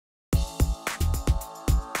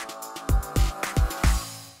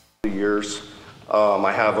years.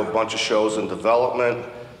 I have a bunch of shows in development.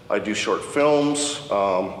 I do short films.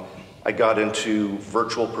 I got into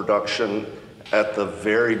virtual production at the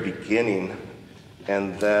very beginning,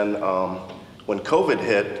 and then when COVID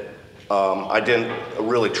hit, I didn't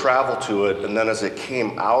really travel to it, and then as it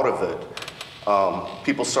came out of it,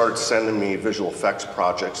 people started sending me visual effects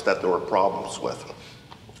projects that there were problems with.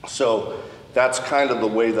 So that's kind of the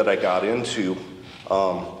way that I got into.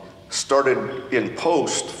 Started in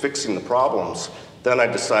post fixing the problems, then I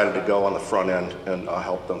decided to go on the front end and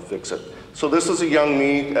help them fix it. So this is a young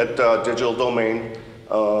me at Digital Domain,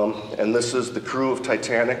 and this is the crew of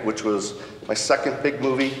Titanic, which was my second big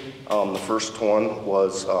movie. The first one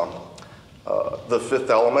was The Fifth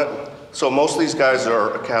Element. So most of these guys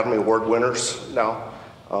are Academy Award winners now,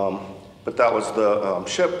 but that was the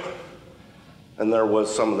ship, and there was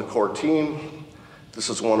some of the core team. This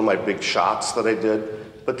is one of my big shots that I did,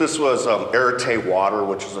 but this was Arete Water,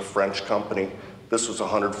 which is a French company. This was a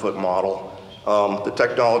 100-foot model. The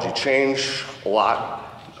technology changed a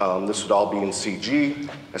lot. This would all be in CG.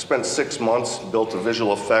 I spent 6 months, built a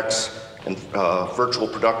visual effects and virtual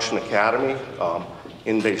production academy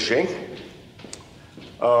in Beijing.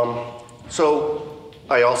 So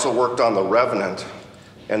I also worked on The Revenant,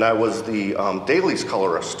 and I was the dailies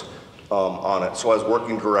colorist on it. So I was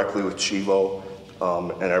working directly with Chivo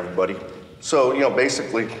and everybody. So,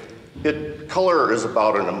 basically, color is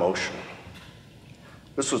about an emotion.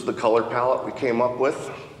 This was the color palette we came up with.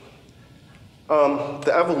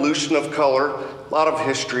 The evolution of color, a lot of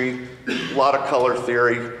history, a lot of color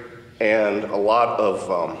theory, and a lot of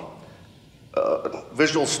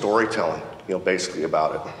visual storytelling, basically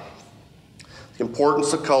about it. The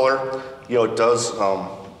importance of color, you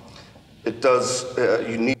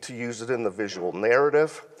need to use it in the visual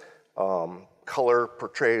narrative. Color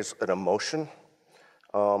portrays an emotion,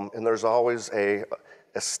 and there's always a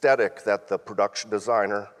aesthetic that the production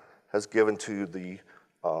designer has given to the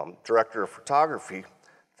director of photography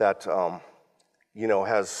that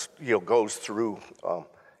goes through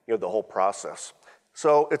the whole process.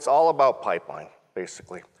 So it's all about pipeline,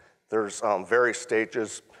 basically. There's various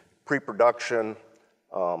stages: pre-production,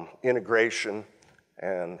 integration,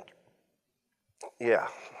 and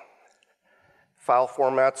file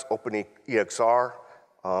formats. OpenEXR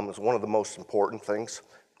is one of the most important things.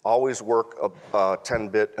 Always work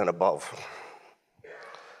 10-bit and above.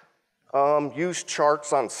 Use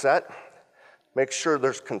charts on set. Make sure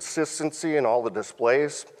there's consistency in all the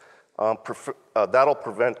displays. That'll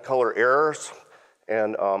prevent color errors,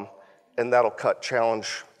 and that'll cut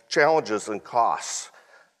challenges and costs.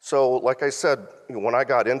 So like I said, when I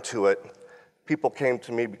got into it, people came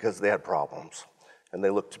to me because they had problems, and they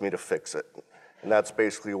looked to me to fix it. And that's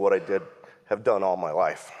basically what I have done all my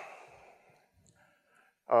life.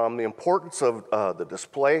 The importance of the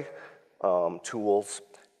display tools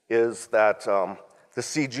is that the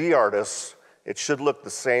CG artists, it should look the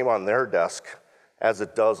same on their desk as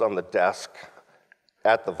it does on the desk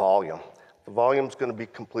at the volume. The volume's going to be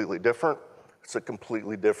completely different. It's a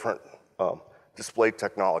completely different display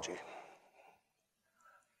technology.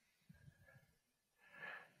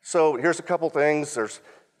 So here's a couple things. There's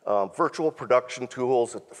virtual production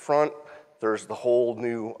tools at the front. There's the whole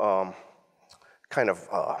new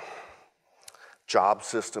job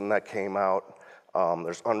system that came out.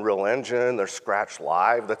 There's Unreal Engine, there's Scratch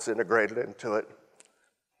Live that's integrated into it.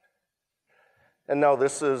 And now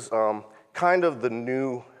this is kind of the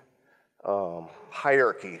new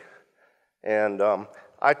hierarchy. And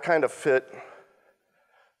I kind of fit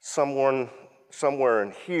somewhere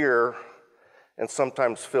in here, and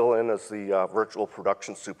sometimes fill in as the virtual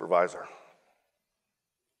production supervisor.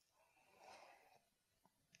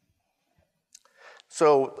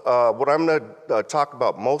 So what I'm going to talk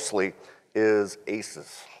about mostly is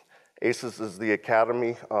ACES. ACES is the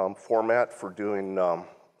Academy format for doing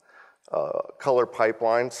color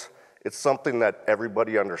pipelines. It's something that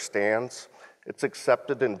everybody understands. It's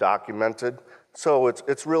accepted and documented, so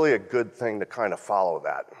it's really a good thing to kind of follow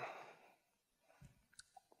that.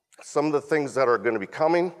 Some of the things that are going to be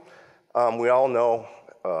coming, we all know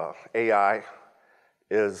AI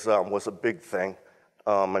was a big thing.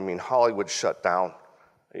 Hollywood shut down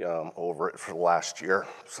over it for the last year,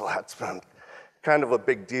 so that's been kind of a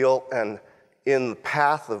big deal. And in the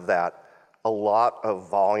path of that, a lot of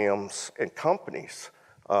volumes and companies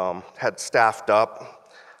had staffed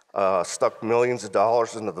up, stuck millions of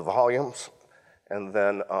dollars into the volumes, and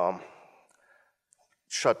then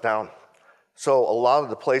shut down. So a lot of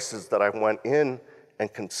the places that I went in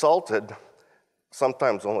and consulted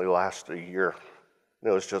sometimes only last a year. It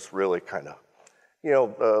was just really kind of,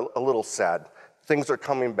 a little sad. Things are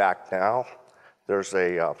coming back now. There's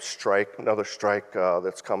a strike, another strike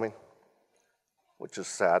that's coming, which is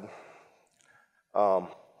sad.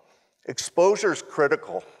 Exposure is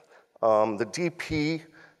critical. The DP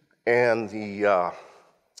and the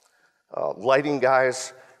lighting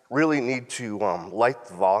guys really need to light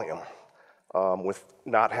the volume with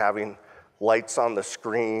not having lights on the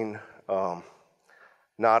screen,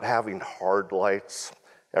 not having hard lights.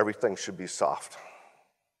 Everything should be soft.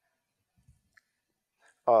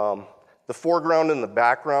 The foreground and the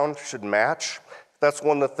background should match. That's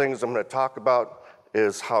one of the things I'm going to talk about,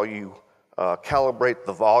 is how you calibrate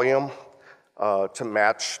the volume to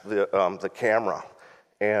match the camera.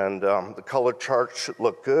 And the color chart should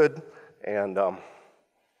look good, and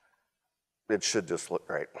it should just look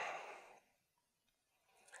great.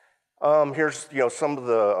 Here's some of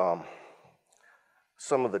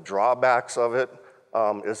the drawbacks of it.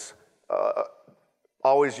 Is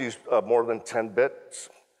always use more than 10 bits,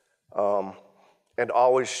 and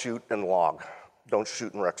always shoot in log. Don't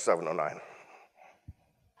shoot in Rec 709.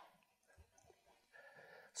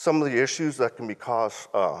 Some of the issues that can be caused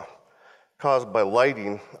by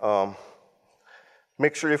lighting,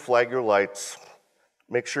 make sure you flag your lights,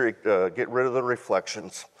 make sure you get rid of the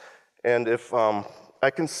reflections, and if I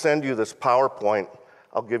can send you this PowerPoint,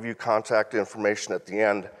 I'll give you contact information at the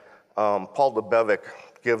end. Paul DeBevick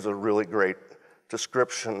gives a really great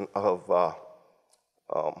description of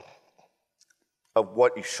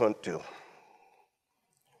what you shouldn't do.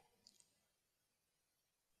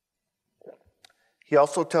 He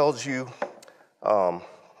also tells you a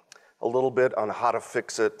little bit on how to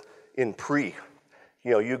fix it in pre.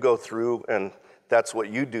 You go through and that's what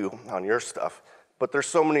you do on your stuff. But there's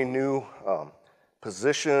so many new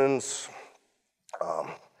positions.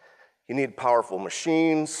 You need powerful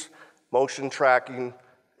machines. Motion tracking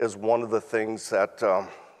is one of the things that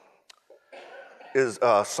is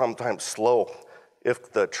sometimes slow.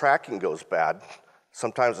 If the tracking goes bad,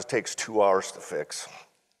 sometimes it takes 2 hours to fix.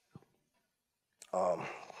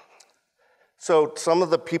 So some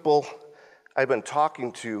of the people I've been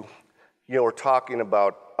talking to, are talking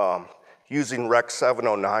about using Rec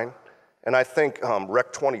 709, and I think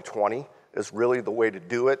Rec 2020 is really the way to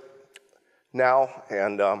do it now,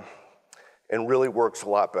 and really works a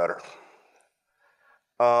lot better.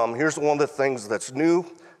 Here's one of the things that's new.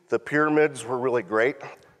 The pyramids were really great,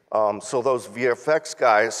 so those VFX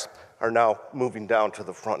guys are now moving down to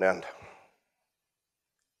the front end.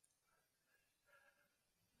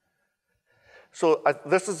 So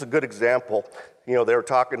this is a good example. They were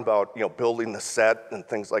talking about building the set and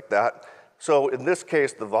things like that. So in this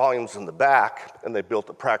case, the volume's in the back, and they built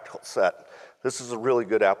a practical set. This is a really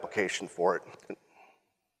good application for it.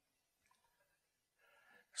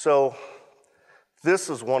 So this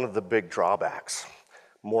is one of the big drawbacks,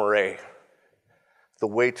 moire. The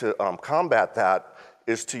way to combat that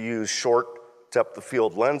is to use short depth of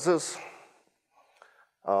field lenses.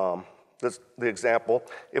 This the example.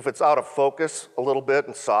 If it's out of focus a little bit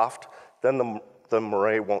and soft, then the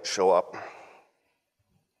moire won't show up.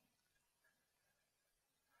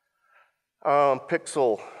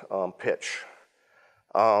 Pixel pitch.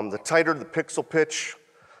 The tighter the pixel pitch,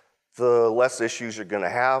 the less issues you're going to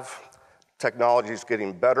have. Technology is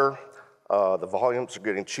getting better. The volumes are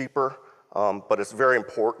getting cheaper, but it's very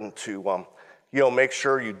important to make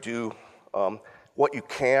sure you do what you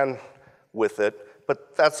can with it.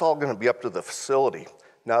 But that's all going to be up to the facility,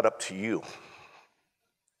 not up to you.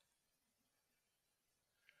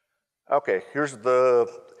 Okay, here's the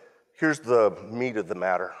meat of the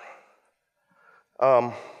matter.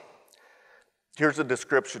 Here's a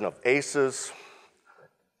description of ACEs,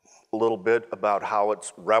 a little bit about how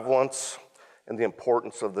it's relevance and the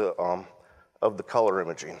importance of the color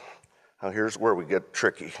imaging. Now here's where we get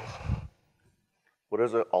tricky. What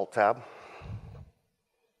is it? Alt-Tab?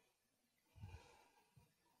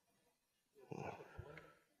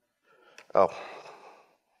 Oh.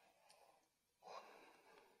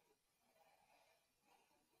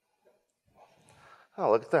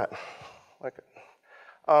 Oh, look at that. Like it.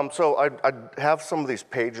 So I have some of these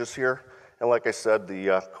pages here, and like I said,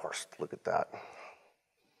 of course, look at that.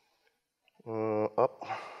 Up,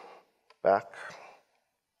 back.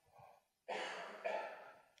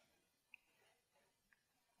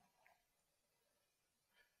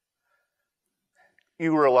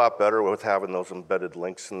 You were a lot better with having those embedded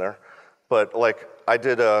links in there. But like I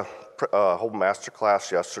did a whole master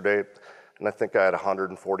class yesterday, and I think I had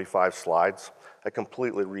 145 slides. I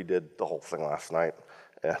completely redid the whole thing last night.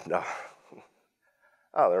 And,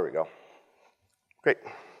 oh, there we go. Great.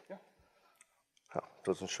 Yeah. Oh, it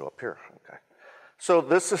doesn't show up here, okay. So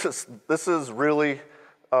this is really,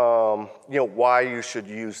 why you should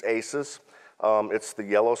use ACEs. It's the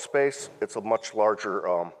yellow space. It's a much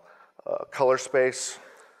larger color space.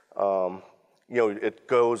 It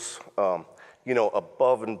goes,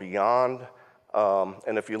 above and beyond.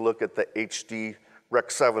 And if you look at the HD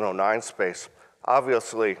Rec 709 space,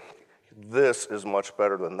 obviously this is much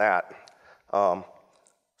better than that.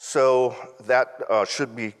 So that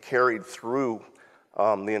should be carried through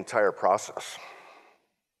the entire process.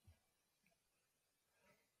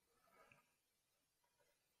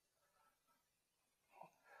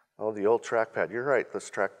 Oh, the old trackpad. You're right,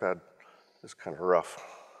 this trackpad is kind of rough.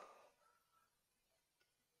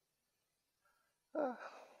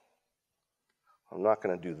 I'm not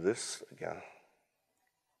going to do this again.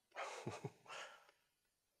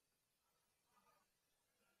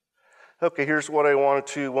 Okay, here's what I wanted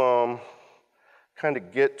to kind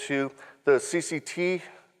of get to. The CCT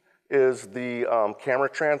is the camera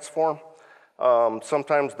transform.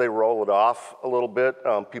 Sometimes they roll it off a little bit.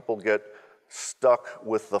 People get stuck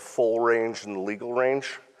with the full range and the legal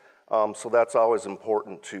range. So that's always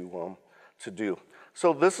important to do.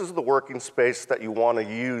 So this is the working space that you want to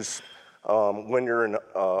use when you're in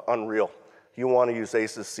Unreal. You want to use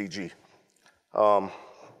ACES CG.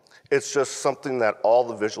 It's just something that all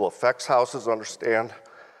the visual effects houses understand,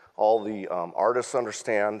 all the artists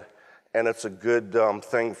understand, and it's a good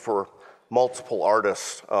thing for multiple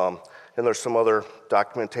artists. And there's some other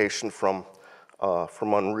documentation from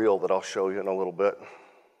Unreal that I'll show you in a little bit.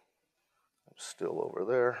 I'm still over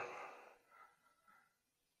there.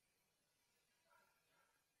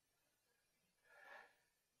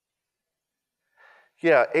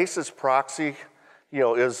 Yeah, ACES proxy,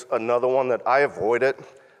 is another one that I avoid it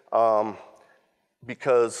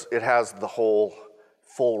because it has the whole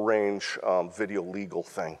full range video legal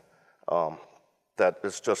thing. That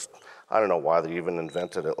is just, I don't know why they even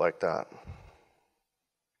invented it like that.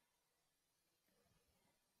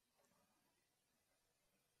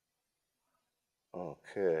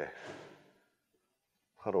 Okay,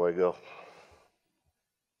 how do I go?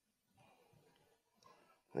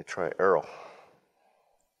 Let me try arrow.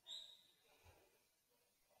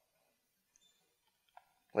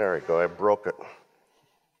 There we go, I broke it.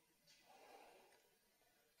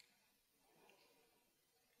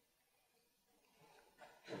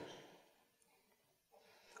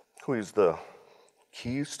 Can we use the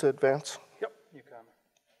keys to advance? Yep, you can.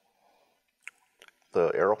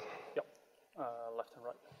 The arrow? Yep, left and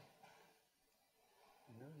right.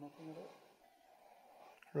 No, nothing at all.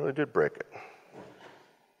 Really did break it.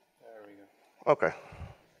 There we go. Okay.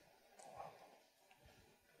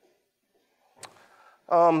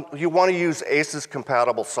 You want to use ACES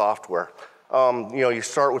compatible software. You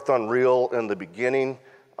start with Unreal in the beginning.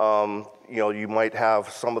 You might have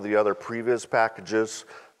some of the other previous packages,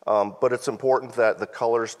 but it's important that the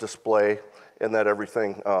colors display and that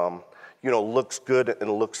everything, looks good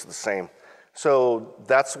and looks the same. So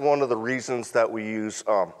that's one of the reasons that we use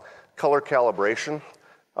color calibration.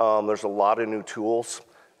 There's a lot of new tools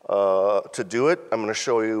to do it. I'm going to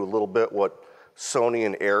show you a little bit what Sony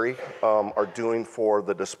and Arri are doing for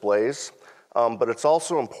the displays. But it's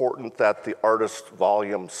also important that the artist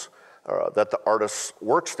volumes, that the artist's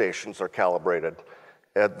workstations are calibrated,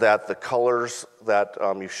 and that the colors that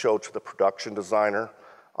you show to the production designer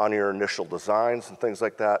on your initial designs and things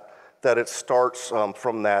like that, that it starts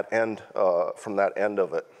from that end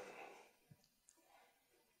of it.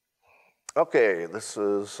 Okay, this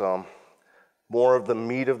is more of the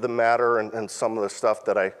meat of the matter and some of the stuff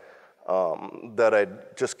that I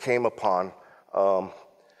just came upon.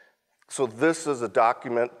 So this is a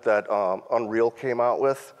document that Unreal came out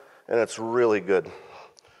with, and it's really good.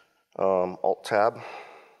 Alt-Tab.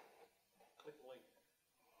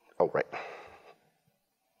 Oh, right.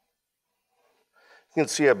 You can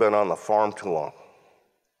see I've been on the farm too long.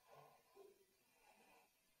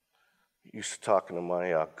 Used to talking to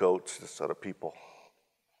my goats instead of people.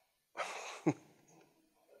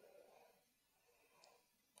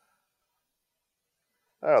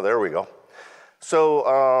 Oh, there we go.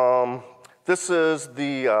 So this is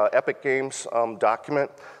the Epic Games document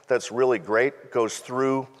that's really great. Goes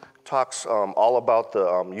through, talks all about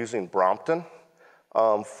the using Brompton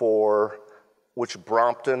for which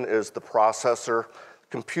Brompton is the processor.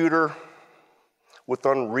 Computer with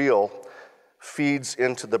Unreal feeds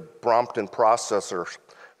into the Brompton processor,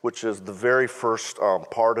 which is the very first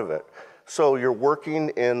part of it. So you're working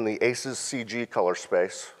in the ACES CG color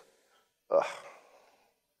space. Ugh.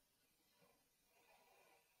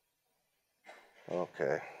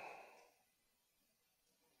 Okay.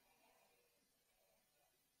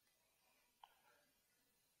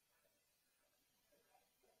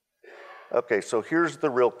 Okay, so here's the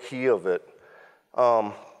real key of it.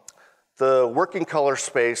 The The working color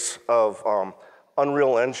space of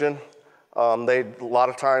Unreal Engine, a lot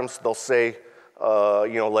of times they'll say,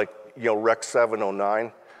 Rec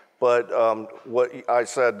 709, but what I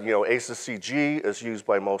said, ACES CG is used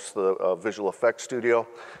by most of the visual effects studio,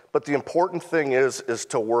 but the important thing is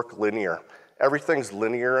to work linear. Everything's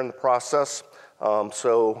linear in the process,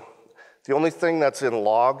 so the only thing that's in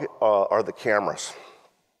log are the cameras.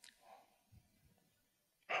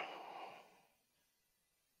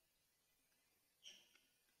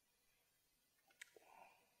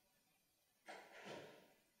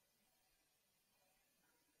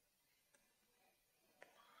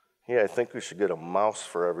 Yeah, I think we should get a mouse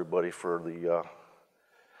for everybody for the,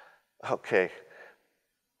 okay.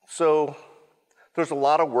 So there's a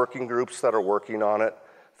lot of working groups that are working on it.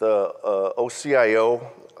 The OCIO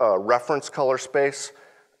reference color space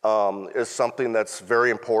is something that's very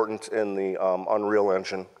important in the Unreal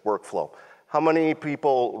Engine workflow. How many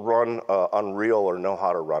people run Unreal or know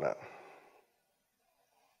how to run it?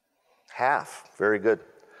 Half, very good.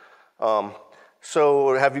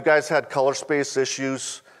 So have you guys had color space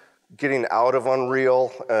issues getting out of Unreal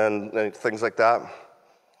and things like that?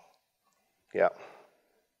 Yeah.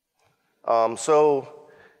 So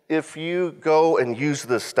if you go and use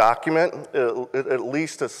this document, it at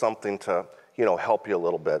least is something to help you a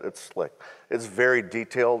little bit. It's very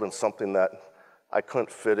detailed and something that I couldn't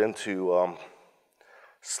fit into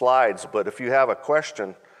slides, but if you have a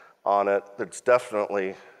question on it, it's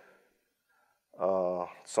definitely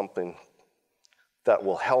something that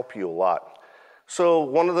will help you a lot. So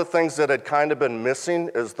one of the things that had kind of been missing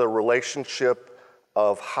is the relationship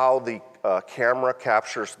of how the camera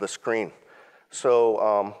captures the screen.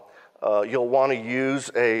 So you'll want to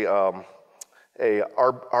use a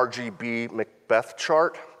RGB Macbeth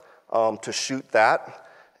chart to shoot that,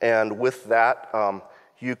 and with that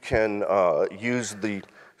you can use the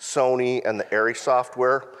Sony and the Arri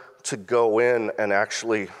software to go in and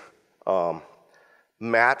actually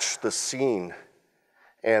match the scene.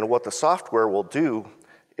 And what the software will do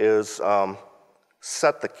is it'll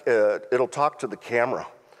talk to the camera,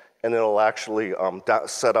 and it'll actually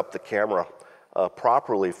set up the camera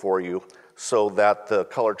properly for you so that the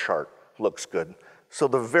color chart looks good. So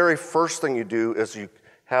the very first thing you do is you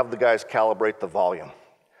have the guys calibrate the volume.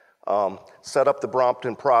 Set up the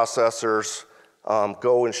Brompton processors,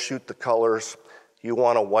 go and shoot the colors. You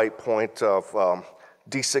want a white point of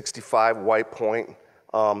D65 white point.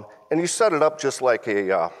 And you set it up just like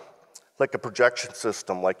a projection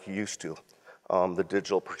system like you used to, the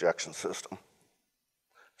digital projection system.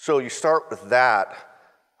 So you start with that,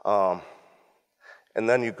 and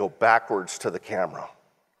then you go backwards to the camera.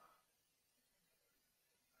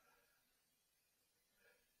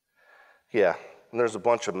 Yeah, and there's a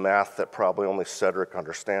bunch of math that probably only Cedric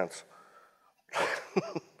understands.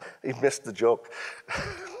 He missed the joke.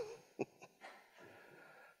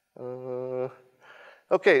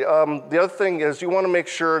 Okay, the other thing is you want to make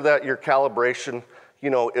sure that your calibration,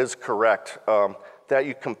 is correct, that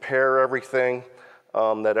you compare everything,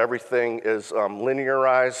 that everything is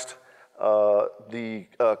linearized, the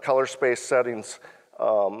color space settings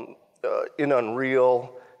in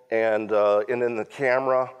Unreal and in the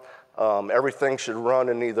camera. Everything should run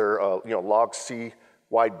in either log C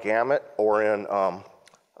wide gamut or in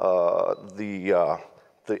the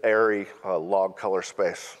Arri log color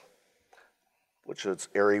space, which is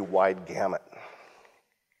Arri wide gamut.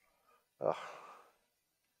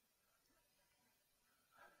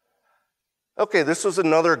 Okay, this is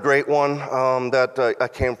another great one that I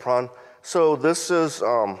came from. So this is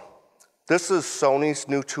Sony's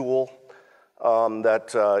new tool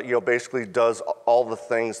that basically does all the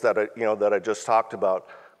things that I just talked about.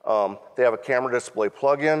 They have a camera display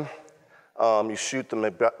plugin. You shoot the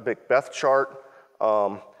Macbeth chart,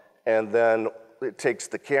 and then it takes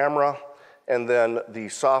the camera, and then the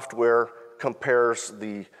software compares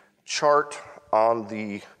the chart on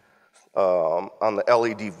the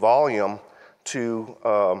LED volume to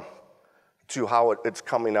how it's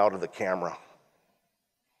coming out of the camera.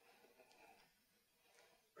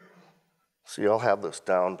 See, I'll have this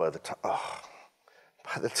down by the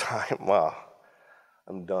time. Wow,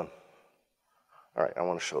 I'm done. All right, I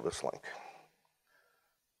want to show this link.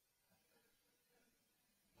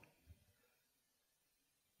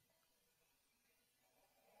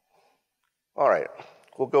 All right,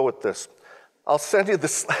 we'll go with this. I'll send you the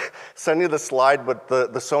slide, but the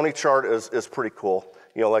Sony chart is pretty cool.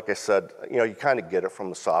 Like I said, you kind of get it from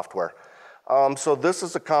the software. So this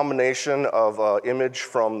is a combination of image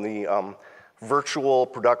from the virtual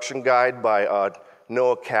production guide by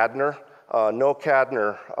Noah Cadner. Noah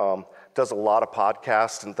Cadner does a lot of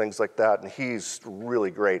podcasts and things like that, and he's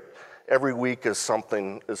really great. every week is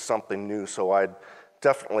something new, so I'd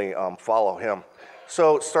definitely follow him.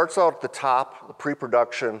 So it starts out at the top, the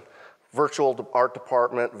pre-production, virtual art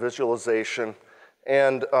department, visualization,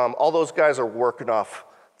 and all those guys are working off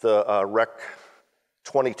the Rec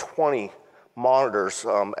 2020 monitors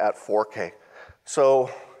at 4K. So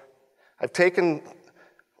I've taken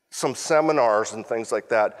some seminars and things like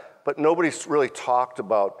that, but nobody's really talked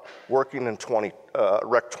about working in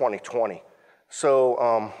Rec 2020.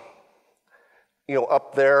 So, you know,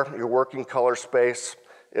 up there, your working color space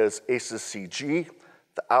is ACES CG.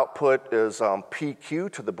 The output is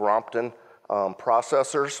PQ to the Brompton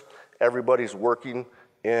processors. Everybody's working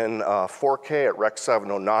in 4K at Rec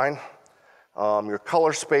 709. Your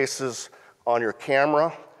color spaces on your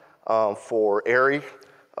camera for ARRI,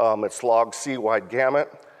 it's log C wide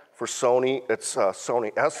gamut. For Sony, it's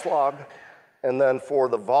Sony S-Log. And then for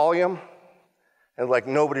the volume, and like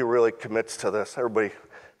nobody really commits to this. Everybody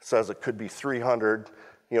says it could be 300,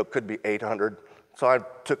 you know, it could be 800. So I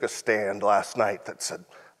took a stand last night that said,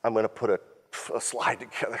 I'm gonna put a slide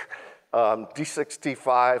together.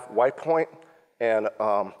 D65 white point and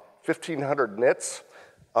 1500 nits.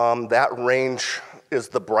 That range is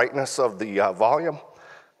the brightness of the volume.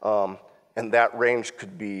 And that range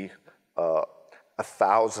could be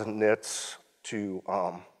 1,000 nits to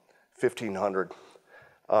 1,500.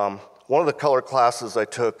 One of the color classes I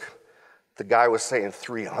took, the guy was saying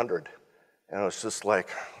 300. And it was just like,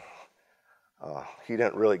 he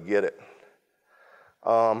didn't really get it.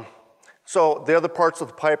 So the other parts of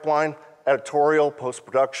the pipeline, editorial,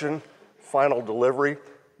 post-production, final delivery,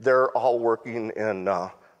 they're all working in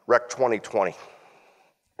Rec 2020.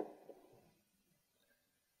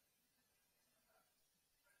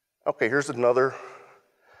 Okay, here's another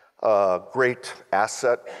great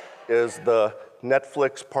asset is the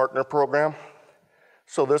Netflix Partner Program.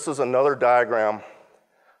 So this is another diagram.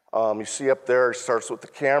 You see up there, it starts with the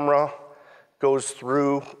camera, goes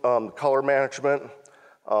through color management,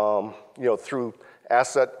 you know, through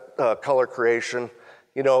asset color creation.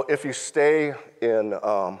 You know, if you stay in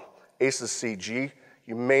ACES CG,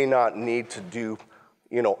 you may not need to do,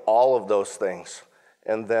 you know, all of those things.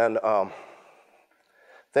 And then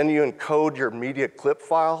you encode your media clip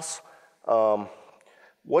files.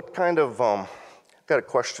 What kind of, got a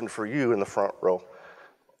question for you in the front row.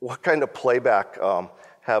 What kind of playback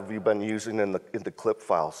have you been using in the clip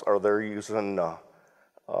files? Are they using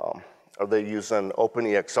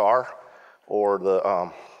OpenEXR or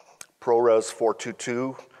the ProRes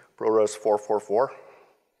 422, ProRes 444?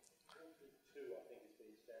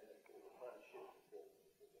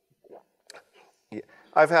 Yeah,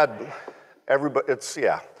 I've had everybody. It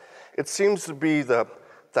seems to be the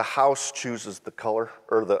house chooses the color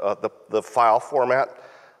or the file format.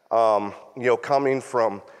 You know, coming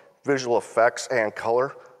from visual effects and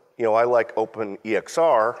color, you know, I like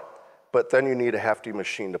OpenEXR, but then you need a hefty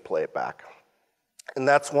machine to play it back. And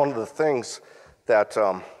that's one of the things that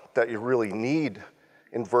you really need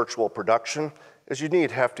in virtual production is you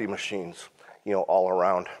need hefty machines, you know, all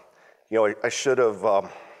around. You know, I should have,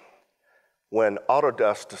 when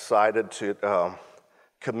Autodesk decided to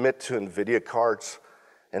commit to NVIDIA cards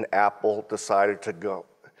and Apple decided to go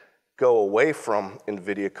away from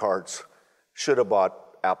NVIDIA cards, should have bought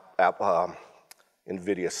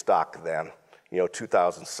NVIDIA stock then, you know,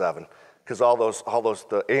 2007, because all those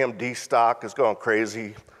the AMD stock is going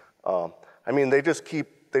crazy. I mean, they just keep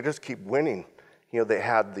winning. You know, they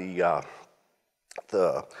had the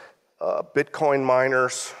Bitcoin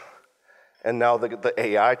miners, and now the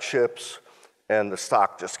AI chips, and the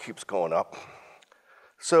stock just keeps going up.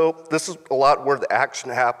 So this is a lot where the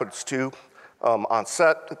action happens too. On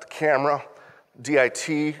set at the camera,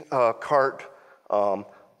 DIT cart,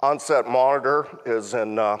 on-set monitor is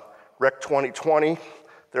in Rec 2020.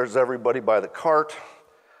 There's everybody by the cart.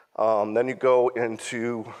 Then you go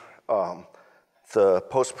into the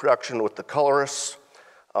post-production with the colorists.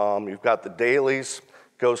 You've got the dailies,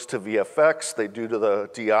 goes to VFX, they do to the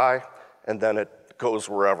DI, and then it goes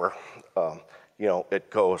wherever, you know,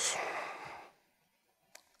 it goes.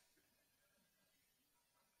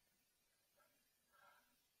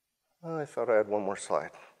 I thought I had one more slide.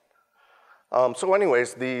 So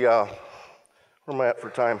anyways, where am I at for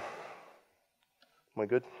time? Am I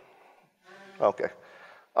good? Okay.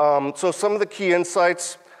 So some of the key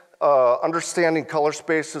insights, understanding color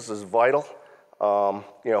spaces is vital.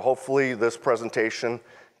 You know, hopefully this presentation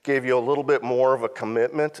gave you a little bit more of a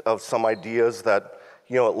commitment of some ideas that,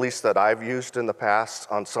 you know, at least that I've used in the past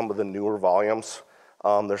on some of the newer volumes.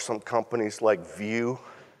 There's some companies like View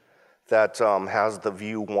that has the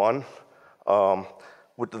View 1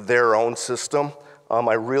 with their own system.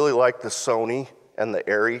 I really like the Sony and the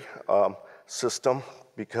Airy system,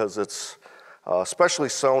 because it's, especially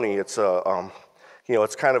Sony, it's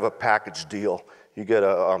it's kind of a package deal. You get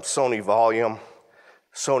a Sony volume,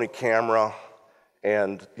 Sony camera,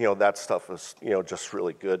 and that stuff is just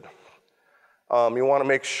really good. You want to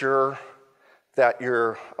make sure that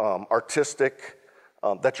your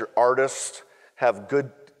that your artists have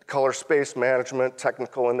good color space management,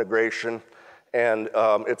 technical integration, and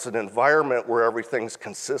it's an environment where everything's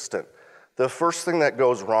consistent. The first thing that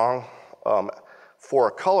goes wrong for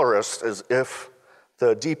a colorist is if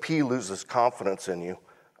the DP loses confidence in you,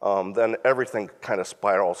 then everything kind of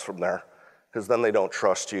spirals from there, because then they don't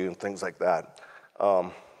trust you and things like that.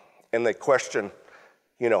 And they question,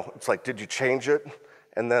 it's like, did you change it?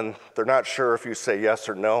 And then they're not sure if you say yes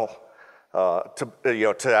or no,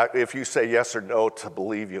 if you say yes or no to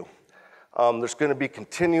believe you. There's going to be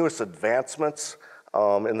continuous advancements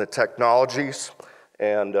in the technologies,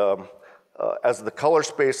 and as the color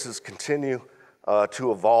spaces continue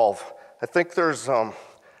to evolve, I think there's,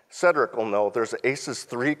 Cedric will know, there's ACES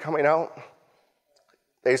 3 coming out,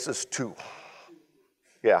 ACES 2,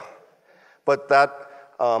 yeah. But that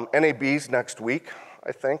NAB's next week,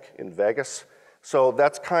 I think, in Vegas. So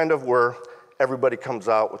that's kind of where everybody comes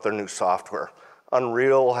out with their new software.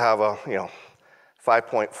 Unreal will have a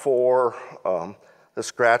 5.4. The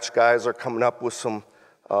Scratch guys are coming up with some,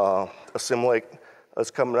 Assimilate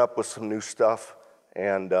is coming up with some new stuff.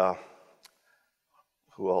 And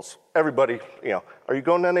who else? Everybody, are you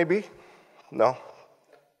going to NAB? No?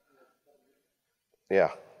 Yeah.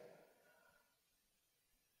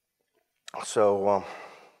 So,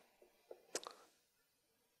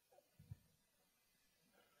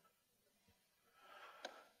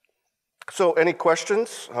 so any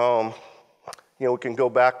questions? We can go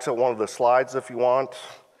back to one of the slides if you want.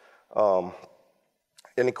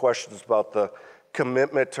 Any questions about the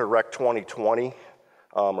commitment to Rec 2020?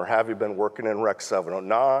 Or have you been working in Rec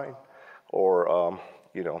 709? Or,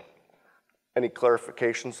 any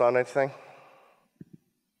clarifications on anything?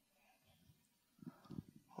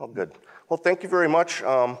 Oh, good. Well, thank you very much.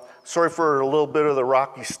 Sorry for a little bit of the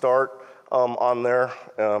rocky start on there.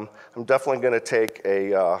 I'm definitely going to take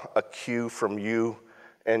a cue from you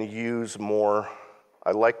and use more.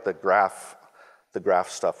 I like the graph. The graph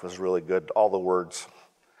stuff was really good. All the words,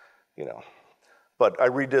 But I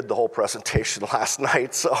redid the whole presentation last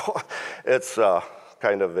night, so it's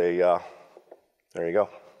kind of a. There you go.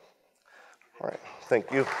 All right.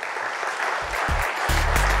 Thank you.